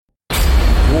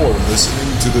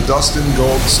listening to the Dustin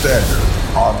Gold Standard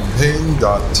on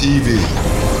Pain.tv.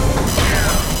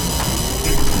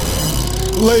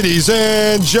 Ladies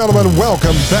and gentlemen,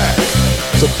 welcome back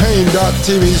to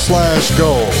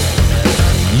Pain.tv/gold.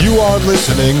 You are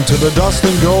listening to the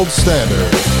Dustin Gold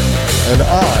Standard, and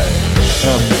I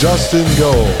am Dustin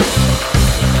Gold.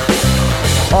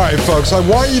 All right, folks, I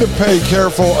want you to pay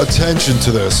careful attention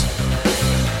to this,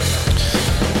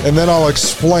 and then I'll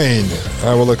explain.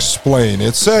 I will explain.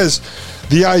 It says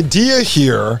the idea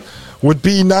here would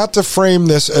be not to frame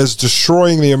this as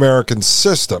destroying the American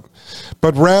system,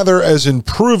 but rather as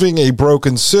improving a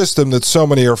broken system that so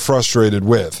many are frustrated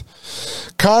with.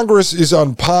 Congress is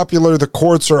unpopular, the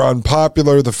courts are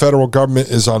unpopular, the federal government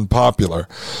is unpopular.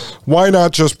 Why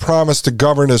not just promise to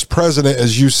govern as president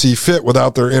as you see fit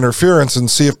without their interference and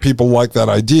see if people like that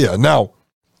idea? Now,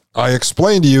 I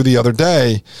explained to you the other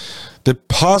day that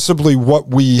possibly what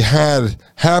we had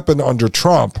happen under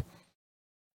Trump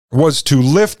was to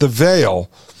lift the veil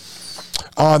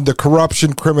on the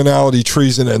corruption, criminality,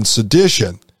 treason, and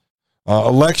sedition,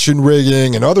 election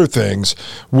rigging, and other things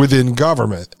within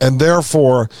government. And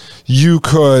therefore, you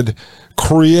could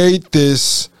create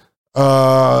this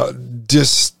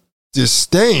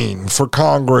disdain for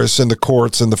Congress and the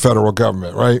courts and the federal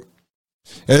government, right?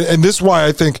 And this is why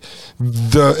I think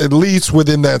the elites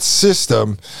within that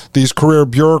system, these career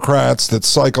bureaucrats that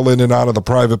cycle in and out of the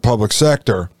private public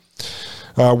sector,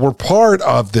 were part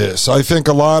of this. I think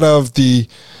a lot of the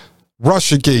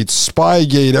Russiagate,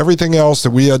 Spygate, everything else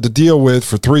that we had to deal with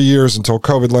for 3 years until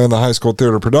COVID Land, the high school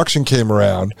theater production came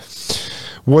around,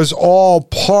 was all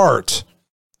part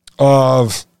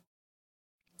of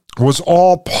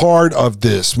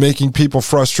this, making people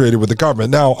frustrated with the government.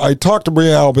 Now, I talked to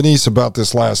Maria Albanese about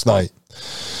this last night.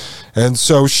 And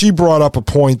so she brought up a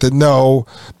point that no,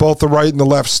 both the right and the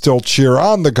left still cheer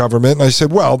on the government. And I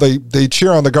said, well, they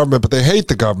cheer on the government, but they hate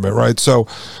the government, right? So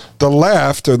the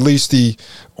left, or at least the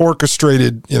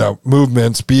orchestrated,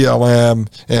 movements, BLM,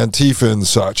 Antifa and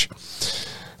such,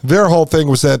 their whole thing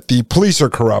was that the police are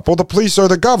corrupt. Well, the police are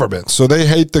the government, so they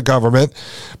hate the government,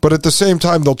 but at the same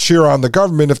time, they'll cheer on the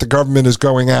government if the government is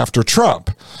going after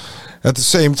Trump. At the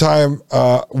same time,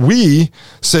 we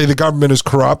say the government is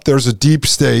corrupt, there's a deep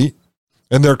state,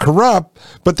 and they're corrupt,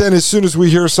 but then as soon as we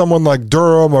hear someone like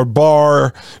Durham or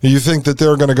Barr, you think that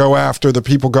they're going to go after the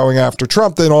people going after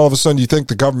Trump, then all of a sudden you think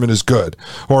the government is good.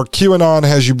 Or QAnon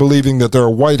has you believing that there are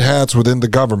white hats within the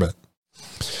government.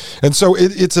 And so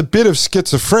it's a bit of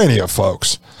schizophrenia,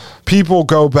 folks. People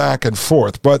go back and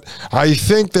forth, but I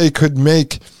think they could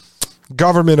make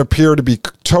government appear to be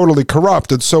totally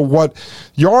corrupt. And so what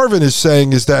Yarvin is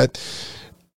saying is that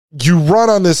you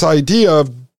run on this idea of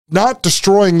not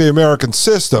destroying the American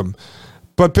system,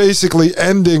 but basically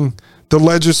ending the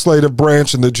legislative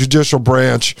branch and the judicial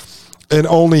branch and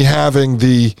only having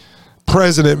the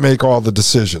president make all the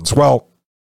decisions. Well,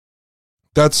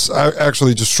 that's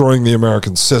actually destroying the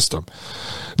American system.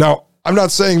 Now, I'm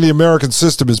not saying the American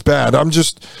system is bad. I'm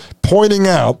just pointing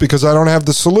out, because I don't have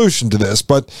the solution to this,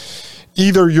 but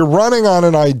either you're running on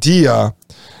an idea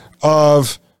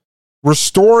of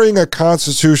restoring a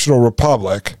constitutional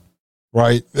republic,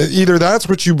 right? Either that's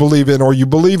what you believe in or you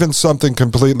believe in something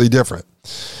completely different.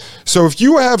 So if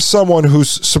you have someone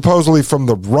who's supposedly from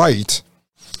the right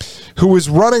who is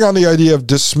running on the idea of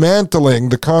dismantling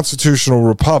the constitutional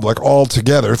republic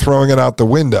altogether, throwing it out the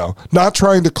window, not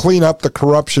trying to clean up the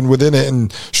corruption within it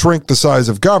and shrink the size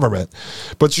of government,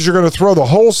 but you're going to throw the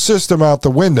whole system out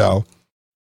the window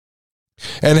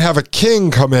and have a king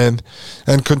come in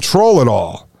and control it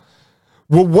all.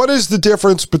 Well, what is the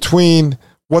difference between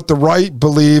what the right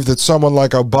believe that someone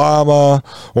like Obama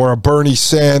or a Bernie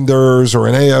Sanders or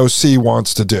an AOC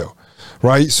wants to do,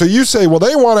 right? So you say, well,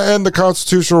 they want to end the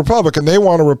constitutional republic and they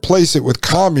want to replace it with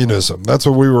communism. That's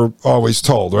what we were always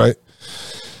told, right?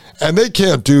 And they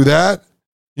can't do that.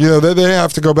 They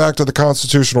have to go back to the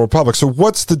constitutional republic. So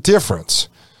what's the difference?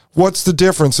 What's the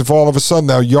difference if all of a sudden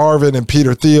now Yarvin and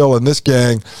Peter Thiel and this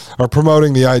gang are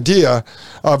promoting the idea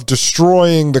of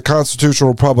destroying the constitutional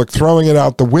republic, throwing it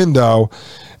out the window,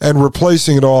 and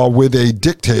replacing it all with a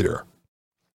dictator?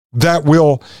 That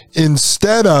will,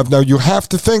 instead of, now you have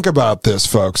to think about this,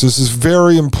 folks. This is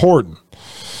very important.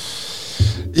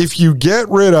 If you get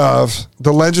rid of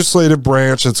the legislative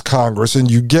branch, it's Congress,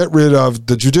 and you get rid of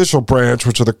the judicial branch,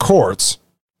 which are the courts,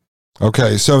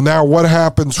 okay, so now what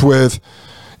happens with,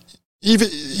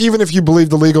 even if you believe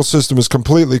the legal system is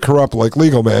completely corrupt like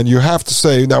Legal Man, you have to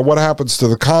say, now what happens to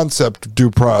the concept of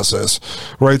due process,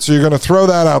 right? So you're going to throw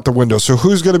that out the window. So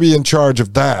who's going to be in charge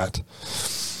of that?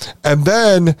 And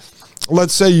then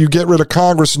let's say you get rid of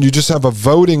Congress and you just have a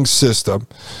voting system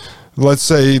let's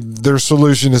say their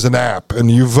solution is an app,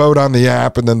 and you vote on the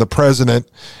app, and then the president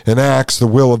enacts the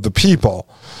will of the people.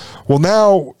 Well,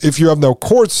 now, if you have no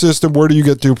court system, where do you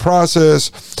get due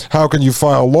process? How can you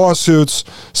file lawsuits,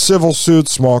 civil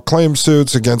suits, small claim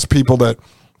suits against people that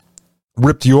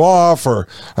ripped you off, or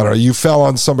I don't know, you fell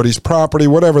on somebody's property,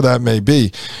 whatever that may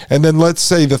be? And then let's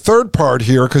say the third part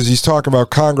here, because he's talking about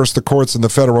Congress, the courts, and the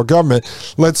federal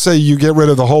government. Let's say you get rid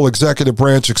of the whole executive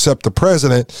branch except the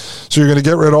president. So you're going to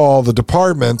get rid of all the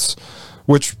departments,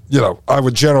 which, I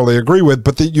would generally agree with,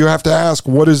 but you have to ask,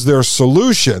 what is their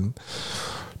solution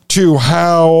to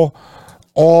how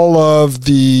all of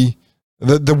the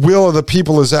will of the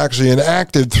people is actually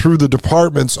enacted through the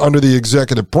departments under the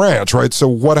executive branch, right? So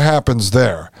what happens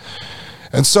there?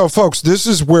 And so, folks, this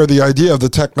is where the idea of the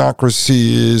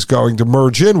technocracy is going to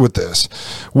merge in with this,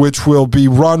 which will be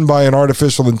run by an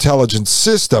artificial intelligence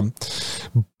system,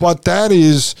 but that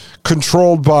is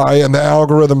controlled by, and the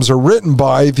algorithms are written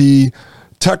by, the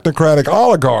technocratic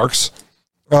oligarchs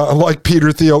like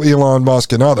Peter Thiel, Elon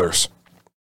Musk, and others.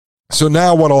 So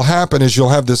now what will happen is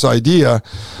you'll have this idea,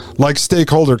 like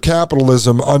stakeholder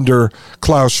capitalism under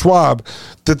Klaus Schwab,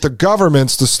 that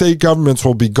the state governments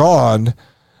will be gone.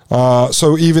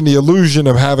 So even the illusion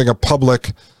of having a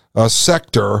public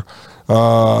sector,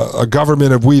 a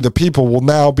government of we the people, will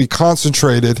now be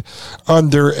concentrated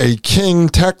under a king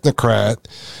technocrat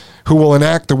who will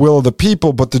enact the will of the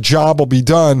people, but the job will be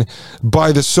done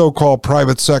by the so-called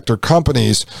private sector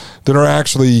companies that are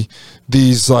actually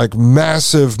these like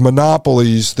massive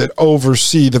monopolies that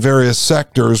oversee the various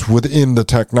sectors within the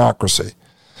technocracy.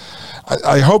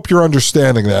 I hope you're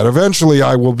understanding that. Eventually,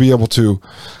 I will be able to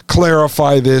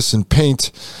clarify this and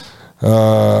paint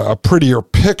a prettier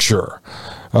picture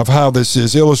of how this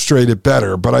is illustrated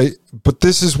better. But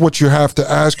this is what you have to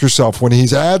ask yourself. When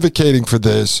he's advocating for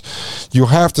this, you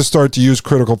have to start to use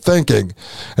critical thinking,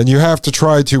 and you have to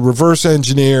try to reverse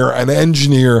engineer and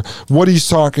engineer what he's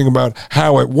talking about,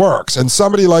 how it works. And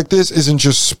somebody like this isn't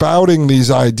just spouting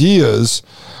these ideas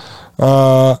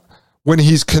when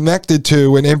he's connected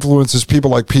to and influences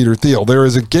people like Peter Thiel. There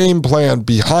is a game plan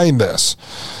behind this.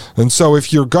 And so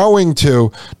if you're going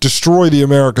to destroy the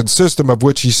American system, of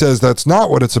which he says that's not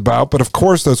what it's about, but of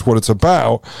course that's what it's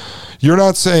about, you're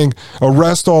not saying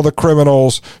arrest all the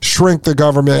criminals, shrink the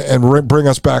government, and bring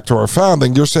us back to our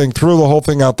founding. You're saying throw the whole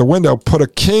thing out the window, put a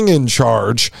king in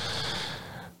charge,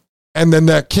 and then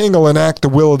that king will enact the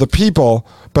will of the people.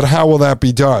 But how will that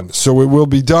be done? So it will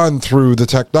be done through the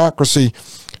technocracy,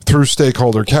 through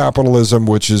stakeholder capitalism,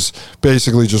 which is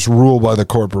basically just ruled by the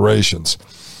corporations.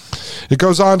 It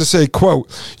goes on to say, quote,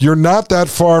 "You're not that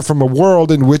far from a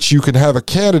world in which you can have a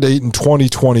candidate in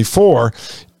 2024,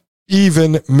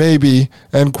 even maybe,"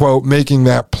 end quote, making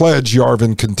that pledge,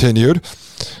 Yarvin continued.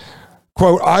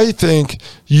 Quote, "I think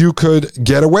you could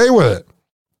get away with it.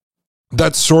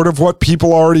 That's sort of what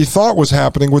people already thought was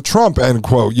happening with Trump," end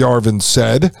quote, Yarvin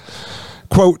said.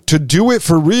 Quote, "To do it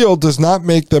for real does not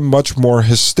make them much more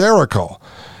hysterical."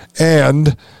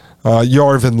 And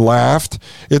Yarvin laughed.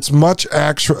 It's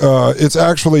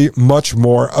actually much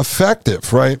more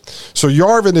effective, right? So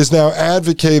Yarvin is now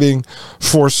advocating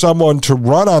for someone to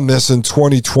run on this in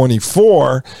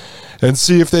 2024 and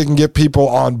see if they can get people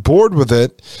on board with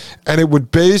it. And it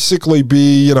would basically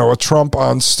be, a Trump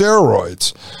on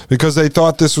steroids, because they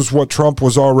thought this was what Trump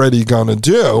was already going to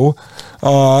do.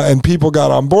 And people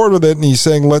got on board with it. And he's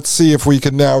saying, let's see if we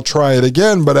can now try it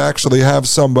again, but actually have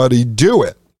somebody do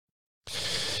it.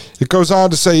 It goes on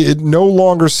to say it no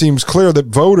longer seems clear that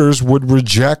voters would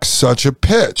reject such a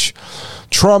pitch.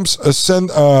 Trump's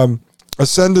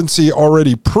ascendancy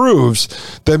already proves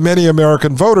that many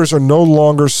American voters are no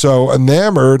longer so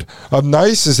enamored of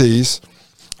niceties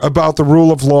about the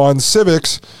rule of law and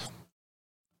civics,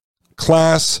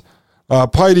 class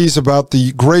pieties about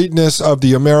the greatness of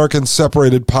the American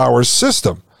separated powers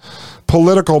system.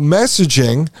 Political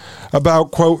messaging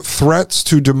about, quote, threats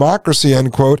to democracy,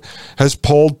 end quote, has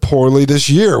polled poorly this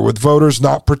year, with voters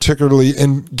not particularly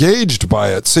engaged by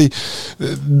it. See,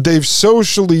 they've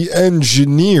socially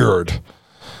engineered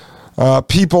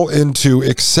people into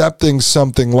accepting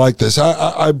something like this.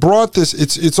 I brought this,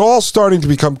 it's all starting to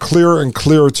become clearer and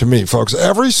clearer to me, folks.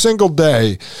 Every single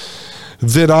day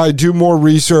that I do more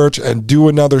research and do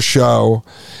another show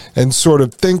and sort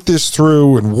of think this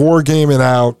through and war game it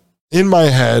out, in my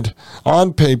head,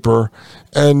 on paper,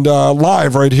 and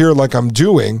live right here like I'm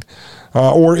doing,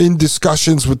 or in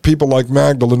discussions with people like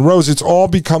Magdalene Rose, it's all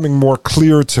becoming more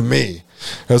clear to me.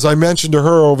 As I mentioned to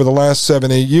her over the last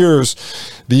 7-8 years,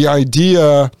 the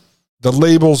idea the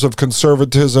labels of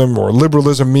conservatism or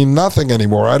liberalism mean nothing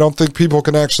anymore. I don't think people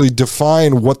can actually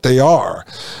define what they are.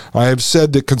 I have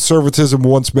said that conservatism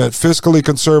once meant fiscally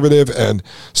conservative and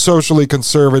socially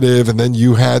conservative, and then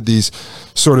you had these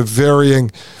sort of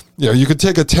varying, you could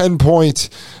take a 10-point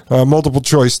multiple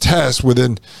choice test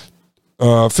within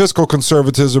fiscal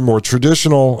conservatism or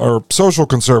traditional or social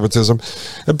conservatism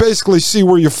and basically see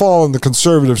where you fall in the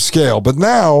conservative scale. But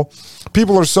now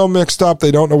people are so mixed up,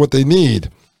 they don't know what they need.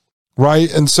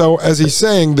 Right? And so, as he's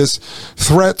saying, this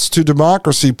threats to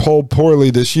democracy polled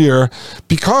poorly this year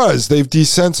because they've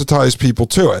desensitized people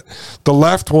to it. The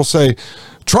left will say,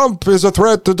 Trump is a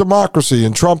threat to democracy,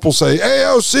 and Trump will say,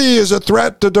 AOC is a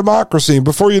threat to democracy. And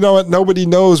before you know it, nobody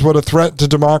knows what a threat to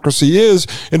democracy is.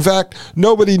 In fact,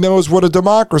 nobody knows what a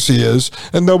democracy is,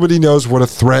 and nobody knows what a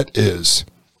threat is.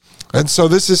 And so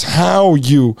this is how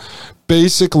you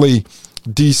basically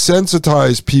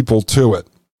desensitize people to it,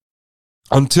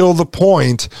 until the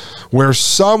point where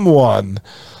someone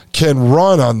can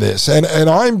run on this. And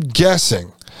I'm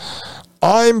guessing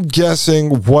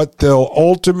what they'll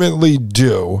ultimately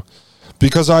do,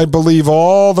 because I believe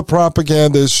all the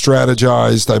propaganda is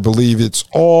strategized. I believe it's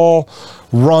all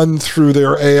run through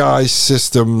their AI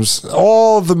systems.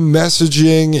 All the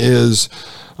messaging is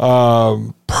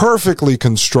perfectly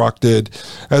constructed.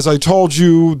 As I told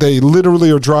you, they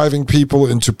literally are driving people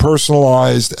into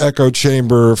personalized echo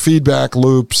chamber feedback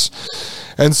loops.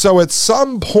 And so at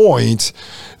some point,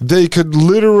 they could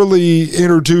literally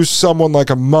introduce someone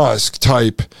like a Musk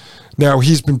type. Now,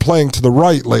 he's been playing to the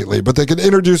right lately, but they could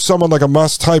introduce someone like a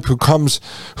Musk type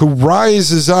who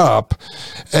rises up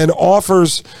and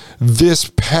offers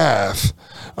this path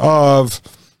of,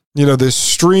 this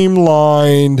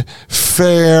streamlined,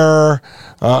 fair,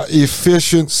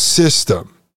 efficient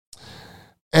system.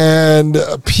 And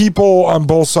people on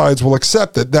both sides will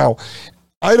accept it. Now,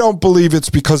 I don't believe it's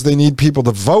because they need people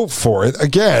to vote for it.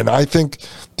 Again, I think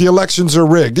the elections are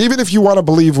rigged. Even if you want to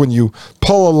believe when you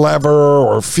pull a lever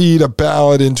or feed a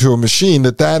ballot into a machine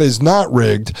that is not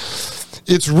rigged,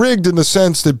 it's rigged in the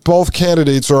sense that both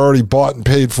candidates are already bought and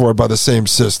paid for by the same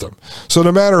system. So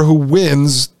no matter who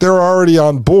wins, they're already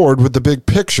on board with the big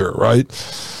picture, right?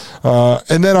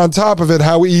 And then on top of it,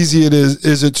 how easy it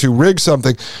is it to rig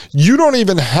something? You don't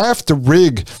even have to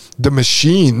rig the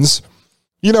machines.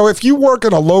 If you work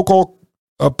in a local,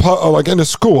 like in a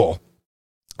school,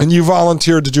 and you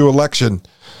volunteered to do election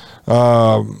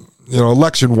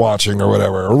watching or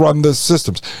whatever, or run the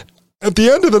systems, at the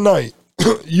end of the night,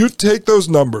 you take those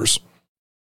numbers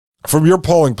from your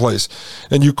polling place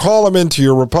and you call them into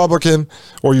your Republican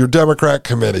or your Democrat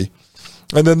committee,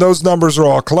 and then those numbers are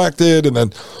all collected, and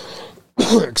then,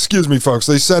 excuse me, folks,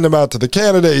 they send them out to the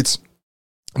candidates.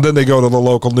 Then they go to the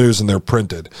local news and they're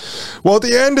printed. Well, at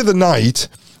the end of the night,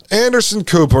 Anderson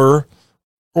Cooper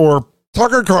or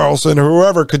Tucker Carlson or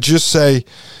whoever could just say,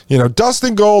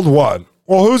 Dustin Gold won.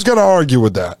 Well, who's going to argue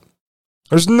with that?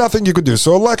 There's nothing you could do.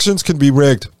 So elections can be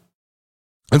rigged.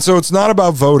 And so it's not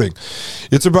about voting.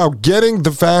 It's about getting the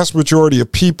vast majority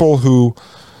of people who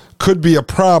could be a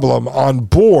problem on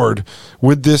board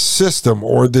with this system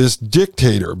or this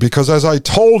dictator. Because as I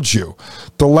told you,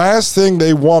 the last thing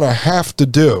they want to have to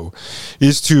do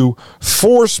is to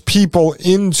force people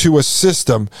into a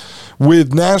system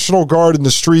with National Guard in the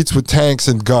streets with tanks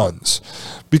and guns.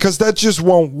 Because that just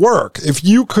won't work. If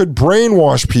you could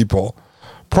brainwash people,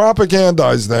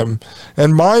 propagandize them,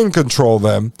 and mind control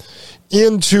them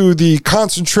into the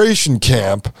concentration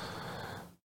camp,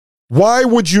 why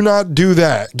would you not do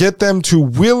that? Get them to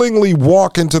willingly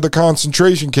walk into the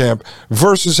concentration camp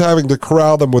versus having to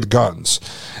corral them with guns.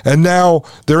 And now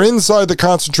they're inside the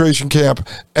concentration camp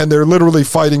and they're literally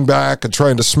fighting back and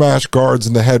trying to smash guards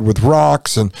in the head with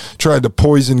rocks and trying to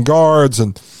poison guards.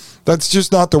 And that's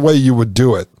just not the way you would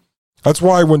do it. That's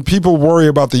why when people worry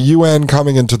about the UN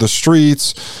coming into the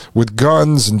streets with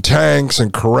guns and tanks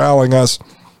and corralling us,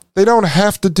 they don't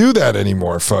have to do that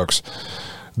anymore, folks.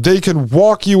 They can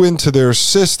walk you into their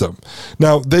system.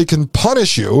 Now, they can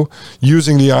punish you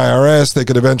using the IRS. They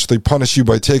could eventually punish you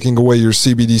by taking away your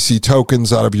CBDC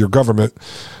tokens out of your government,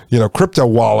 crypto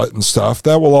wallet and stuff.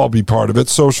 That will all be part of it,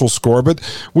 social score. But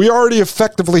we already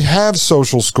effectively have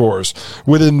social scores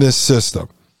within this system.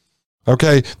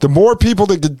 Okay, the more people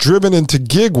that get driven into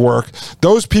gig work,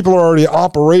 those people are already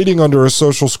operating under a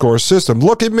social score system.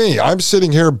 Look at me. I'm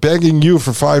sitting here begging you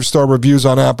for 5-star reviews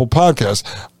on Apple Podcasts.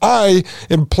 I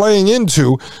am playing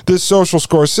into this social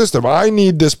score system. I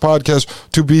need this podcast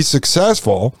to be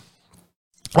successful.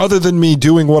 other than me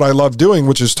doing what I love doing,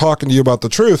 which is talking to you about the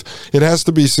truth, it has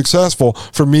to be successful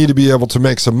for me to be able to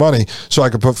make some money so I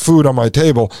can put food on my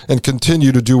table and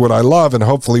continue to do what I love and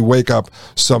hopefully wake up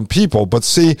some people. But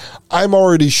see, I'm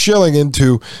already shilling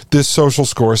into this social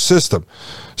score system.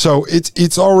 So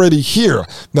it's already here.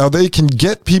 Now they can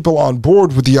get people on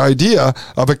board with the idea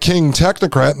of a king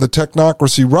technocrat and the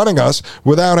technocracy running us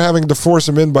without having to force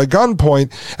them in by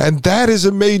gunpoint. And that is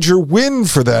a major win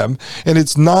for them. And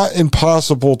it's not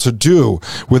impossible to do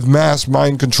with mass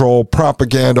mind control,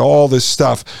 propaganda, all this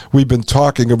stuff we've been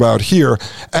talking about here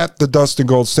at the Dustin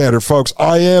Gold Standard. Folks,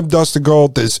 I am Dustin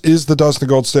Gold. This is the Dustin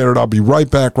Gold Standard. I'll be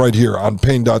right back right here on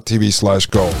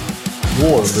Pain.tv/gold.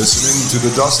 You're listening to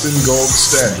the Dustin Gold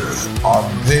Standard on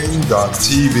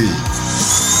Pain.tv.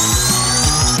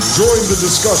 Join the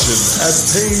discussion at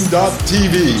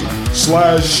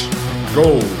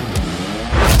Pain.tv/gold.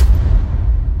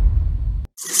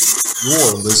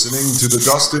 You're listening to the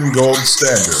Dustin Gold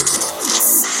Standard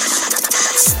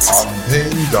on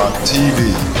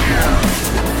Pain.tv.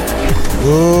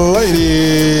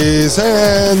 Ladies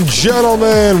and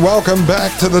gentlemen, welcome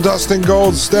back to the Dustin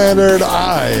Gold Standard.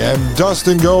 I am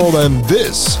Dustin Gold, and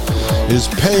this is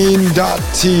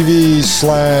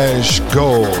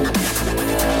Pain.tv/gold.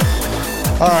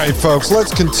 All right, folks,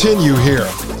 let's continue here.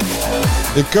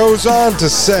 It goes on to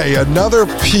say another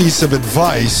piece of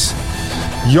advice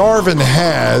Yarvin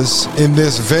has in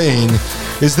this vein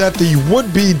is that the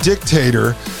would-be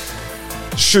dictator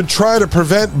should try to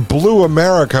prevent Blue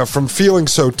America from feeling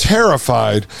so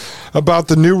terrified about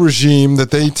the new regime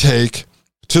that they take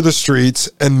to the streets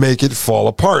and make it fall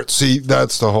apart. See,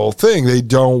 that's the whole thing. They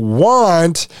don't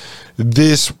want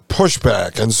this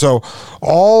pushback. And so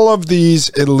all of these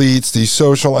elites, these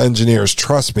social engineers,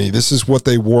 trust me, this is what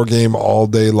they wargame all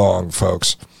day long,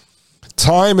 folks.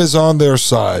 Time is on their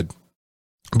side.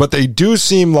 But they do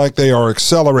seem like they are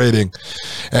accelerating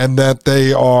and that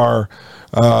they are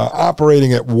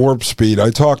operating at warp speed. I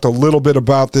talked a little bit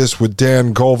about this with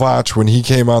Dan Golvach when he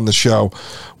came on the show,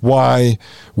 why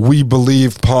we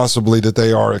believe possibly that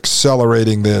they are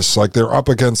accelerating this, like they're up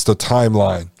against a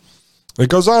timeline. It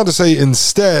goes on to say,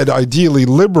 instead, ideally,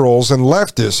 liberals and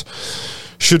leftists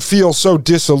should feel so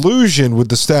disillusioned with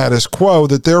the status quo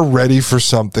that they're ready for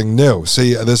something new.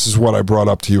 See, this is what I brought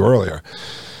up to you earlier.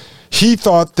 He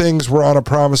thought things were on a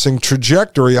promising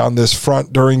trajectory on this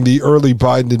front during the early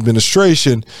Biden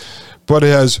administration, but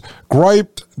has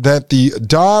griped that the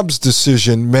Dobbs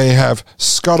decision may have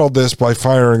scuttled this by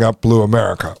firing up Blue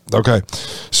America. Okay,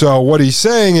 so what he's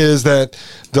saying is that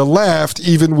the left,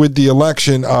 even with the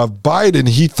election of Biden,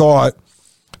 he thought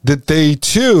that they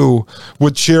too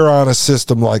would cheer on a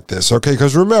system like this. Okay,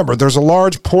 because remember, there's a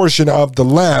large portion of the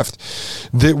left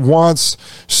that wants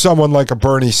someone like a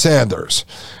Bernie Sanders.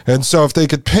 And so if they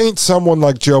could paint someone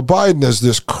like Joe Biden as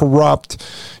this corrupt,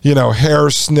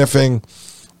 hair-sniffing,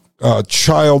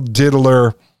 child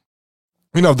diddler,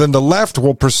 then the left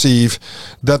will perceive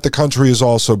that the country is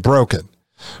also broken.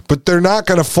 But they're not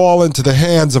going to fall into the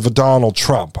hands of a Donald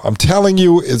Trump. I'm telling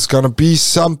you, it's going to be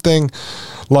something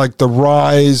like the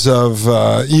rise of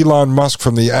Elon Musk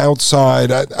from the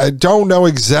outside. I don't know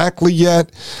exactly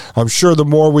yet. I'm sure the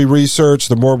more we research,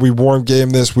 the more we warm game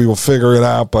this, we will figure it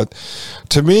out. But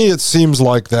to me, it seems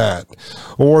like that.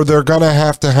 Or they're going to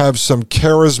have some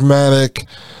charismatic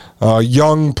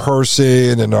young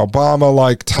person, an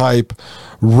Obama-like type,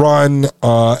 run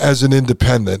as an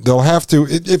independent. They'll have to,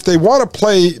 if they want to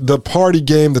play the party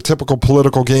game, the typical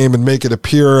political game, and make it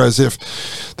appear as if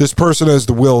this person has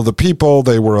the will of the people,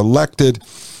 they were elected,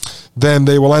 then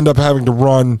they will end up having to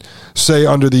run, say,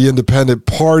 under the independent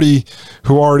party,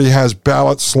 who already has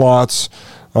ballot slots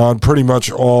on pretty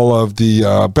much all of the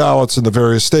ballots in the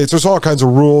various states. There's all kinds of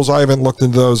rules. I haven't looked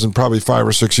into those in probably 5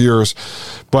 or 6 years,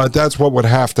 but that's what would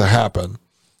have to happen.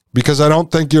 Because I don't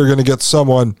think you're going to get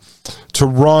someone to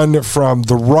run from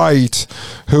the right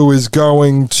who is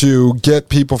going to get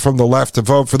people from the left to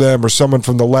vote for them, or someone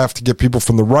from the left to get people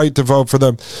from the right to vote for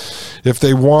them. If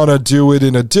they want to do it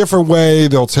in a different way,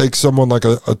 they'll take someone like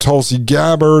a Tulsi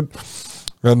Gabbard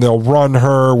and they'll run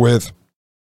her with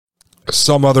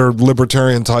some other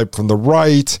libertarian type from the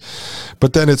right,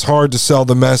 but then it's hard to sell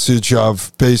the message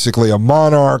of basically a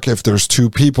monarch if there's two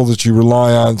people that you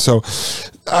rely on. So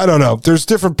I don't know. There's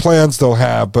different plans they'll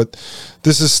have, but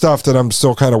this is stuff that I'm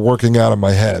still kind of working out in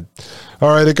my head.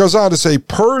 All right, it goes on to say,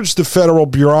 purge the federal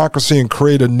bureaucracy and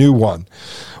create a new one.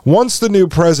 Once the new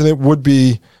president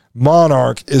would-be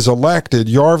monarch is elected,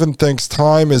 Yarvin thinks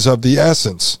time is of the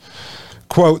essence.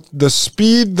 Quote, the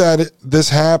speed that this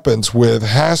happens with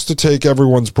has to take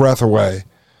everyone's breath away.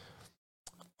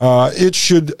 It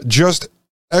should just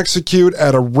execute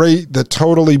at a rate that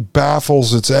totally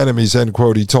baffles its enemies, end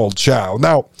quote, he told Chow.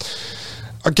 Now,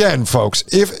 again, folks,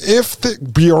 if the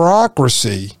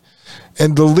bureaucracy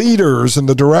and the leaders and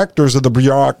the directors of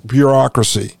the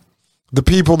bureaucracy, the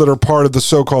people that are part of the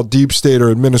so-called deep state or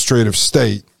administrative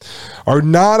state, are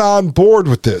not on board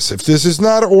with this, if this is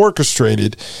not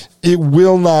orchestrated, it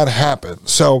will not happen.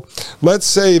 So let's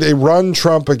say they run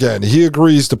Trump again. He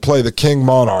agrees to play the king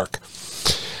monarch.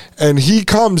 And he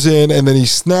comes in and then he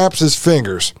snaps his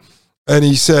fingers and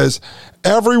he says,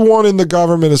 everyone in the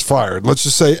government is fired. Let's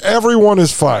just say everyone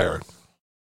is fired.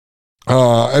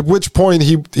 At which point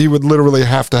he would literally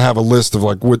have to have a list of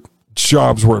like what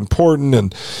jobs were important,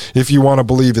 and if you want to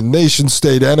believe in nation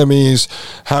state enemies,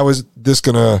 how is this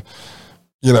going to,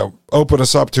 open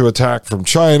us up to attack from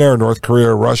China or North Korea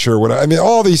or Russia or whatever. I mean,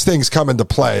 all these things come into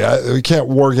play. We can't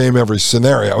war game every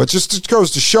scenario. It just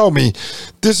goes to show me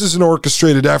this is an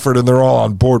orchestrated effort and they're all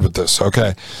on board with this,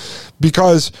 okay?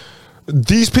 Because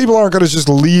these people aren't going to just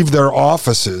leave their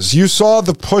offices. You saw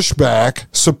the pushback,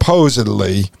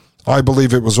 supposedly, I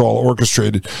believe it was all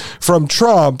orchestrated, from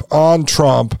Trump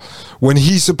when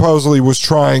he supposedly was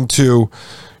trying to,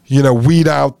 weed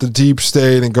out the deep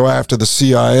state and go after the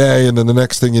CIA. And then the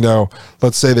next thing you know,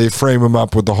 let's say they frame him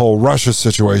up with the whole Russia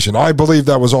situation. I believe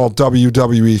that was all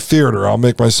WWE theater. I'll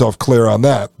make myself clear on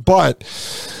that. But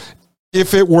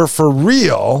if it were for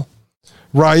real,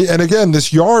 right? And again,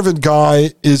 this Yarvin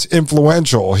guy is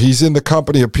influential. He's in the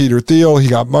company of Peter Thiel. He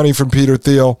got money from Peter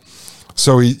Thiel.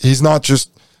 So he's not just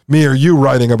me or you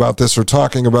writing about this or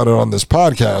talking about it on this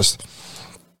podcast.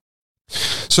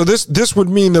 So this would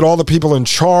mean that all the people in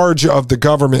charge of the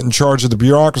government, in charge of the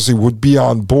bureaucracy, would be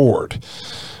on board.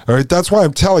 All right, that's why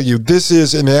I'm telling you, this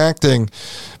is enacting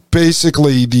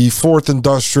basically the fourth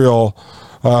industrial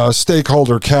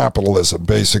stakeholder capitalism,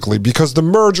 basically, because the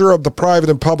merger of the private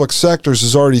and public sectors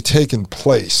has already taken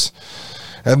place.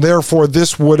 And therefore,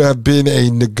 this would have been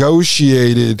a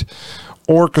negotiated,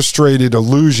 orchestrated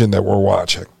illusion that we're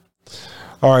watching.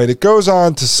 All right, it goes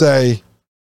on to say,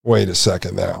 wait a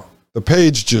second now. The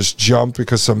page just jumped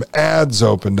because some ads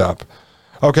opened up.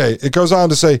 Okay, it goes on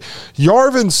to say,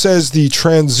 Yarvin says the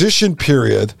transition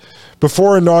period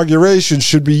before inauguration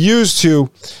should be used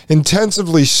to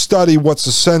intensively study what's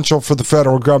essential for the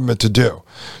federal government to do,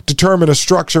 determine a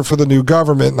structure for the new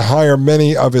government, and hire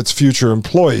many of its future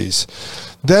employees.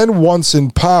 Then, once in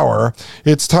power,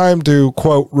 it's time to,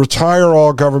 quote, retire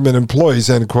all government employees,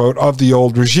 end quote, of the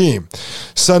old regime,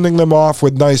 sending them off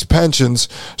with nice pensions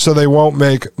so they won't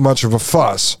make much of a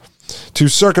fuss. To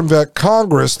circumvent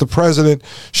Congress, the president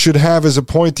should have his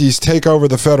appointees take over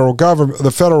the federal government,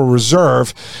 the Federal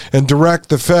Reserve, and direct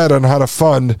the Fed on how to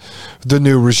fund the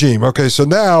new regime. Okay, so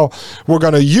now we're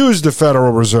going to use the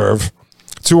Federal Reserve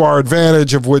to our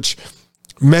advantage, of which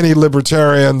many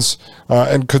libertarians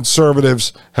and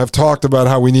conservatives have talked about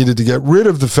how we needed to get rid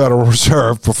of the Federal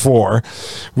Reserve before,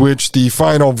 which the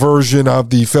final version of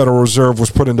the Federal Reserve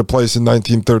was put into place in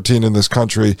 1913 in this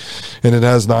country, and it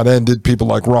has not ended. People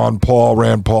like Rand Paul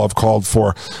have called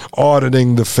for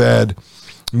auditing the Fed.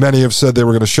 Many have said they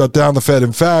were going to shut down the Fed.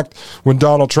 In fact, when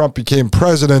Donald Trump became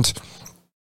president,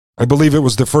 I believe it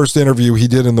was the first interview he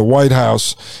did in the White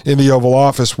House in the Oval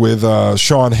Office with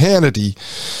Sean Hannity.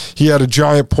 He had a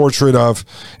giant portrait of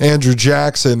Andrew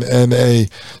Jackson and a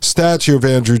statue of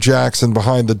Andrew Jackson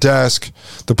behind the desk.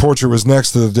 The portrait was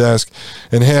next to the desk.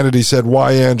 And Hannity said,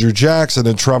 "Why Andrew Jackson?"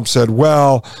 And Trump said,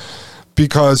 "Well,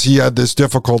 because he had this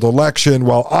difficult election."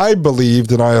 Well, I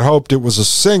believed and I had hoped it was a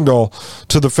signal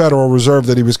to the Federal Reserve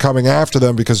that he was coming after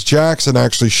them, because Jackson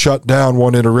actually shut down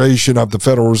one iteration of the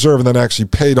Federal Reserve and then actually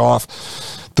paid off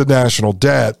the national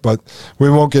debt. But we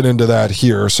won't get into that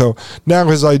here. So now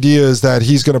his idea is that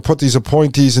he's going to put these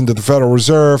appointees into the Federal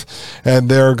Reserve and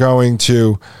they're going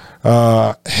to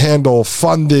handle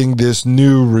funding this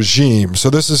new regime. So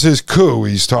this is his coup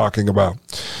he's talking about.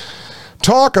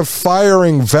 Talk of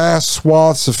firing vast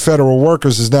swaths of federal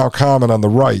workers is now common on the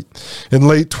right. In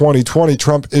late 2020,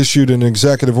 Trump issued an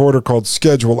executive order called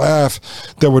Schedule F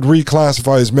that would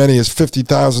reclassify as many as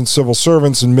 50,000 civil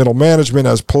servants and middle management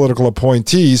as political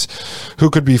appointees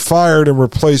who could be fired and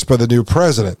replaced by the new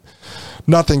president.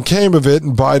 Nothing came of it,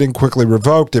 and Biden quickly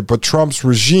revoked it, but Trump's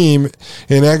regime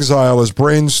in exile is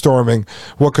brainstorming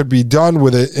what could be done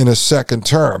with it in a second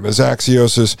term, as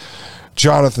Axios'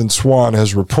 Jonathan Swan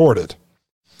has reported.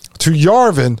 To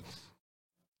Yarvin,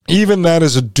 even that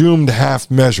is a doomed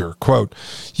half measure. Quote,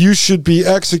 "You should be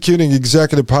executing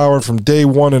executive power from day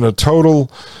one in a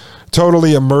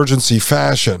totally emergency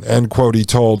fashion," end quote, he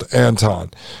told Anton.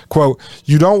 Quote,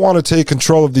 "You don't want to take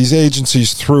control of these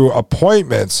agencies through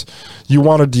appointments. You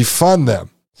want to defund them.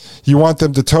 You want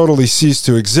them to totally cease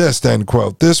to exist, end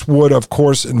quote. This would, of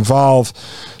course, involve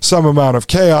some amount of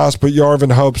chaos, but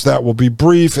Yarvin hopes that will be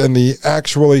brief and the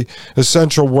actually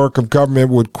essential work of government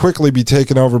would quickly be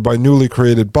taken over by newly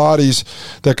created bodies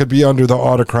that could be under the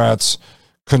autocrats'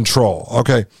 control.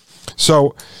 Okay,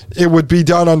 so it would be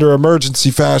done under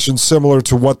emergency fashion, similar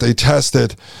to what they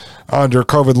tested under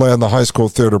COVID Land, the high school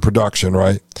theater production,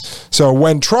 right? So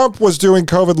when Trump was doing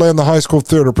COVID Land, the high school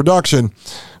theater production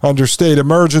under state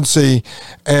emergency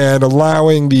and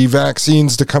allowing the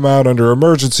vaccines to come out under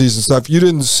emergencies and stuff, you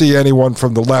didn't see anyone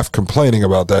from the left complaining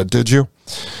about that, did you?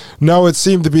 No, it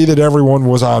seemed to be that everyone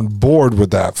was on board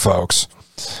with that, folks.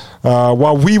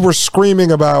 While we were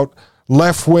screaming about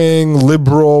left-wing,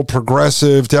 liberal,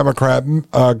 progressive, Democrat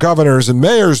governors and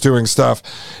mayors doing stuff,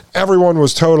 everyone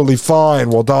was totally fine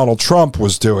while Donald Trump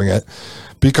was doing it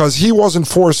because he wasn't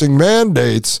forcing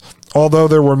mandates, although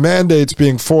there were mandates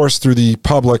being forced through the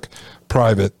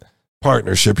public-private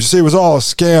partnership. You see, it was all a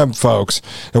scam, folks.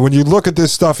 And when you look at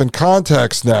this stuff in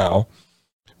context now,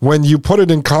 when you put it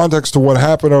in context to what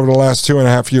happened over the last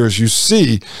 2.5 years, you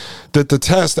see that the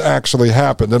test actually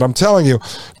happened. And I'm telling you,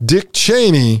 Dick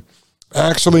Cheney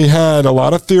actually had a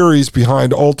lot of theories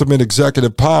behind ultimate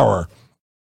executive power.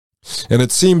 And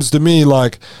it seems to me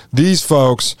like these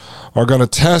folks are going to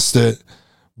test it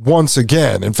once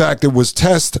again. In fact, it was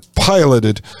test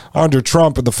piloted under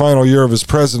Trump in the final year of his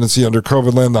presidency under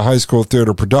COVID Land, the high school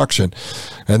theater production.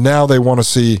 And now they want to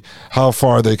see how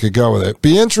far they could go with it.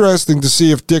 Be interesting to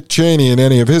see if Dick Cheney and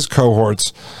any of his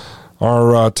cohorts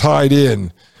are tied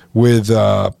in with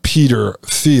Peter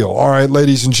Thiel. All right,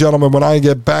 ladies and gentlemen, when I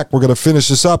get back, we're going to finish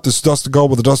this up. This is Dust to Gold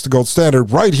with the Dust to Gold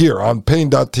Standard right here on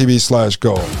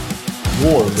Pain.tv/gold.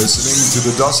 You're listening to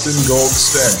the Dust and Gold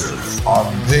Standard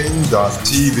on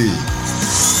Pain.tv.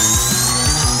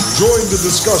 Join the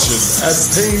discussion at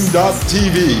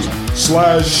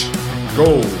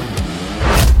Pain.tv/gold.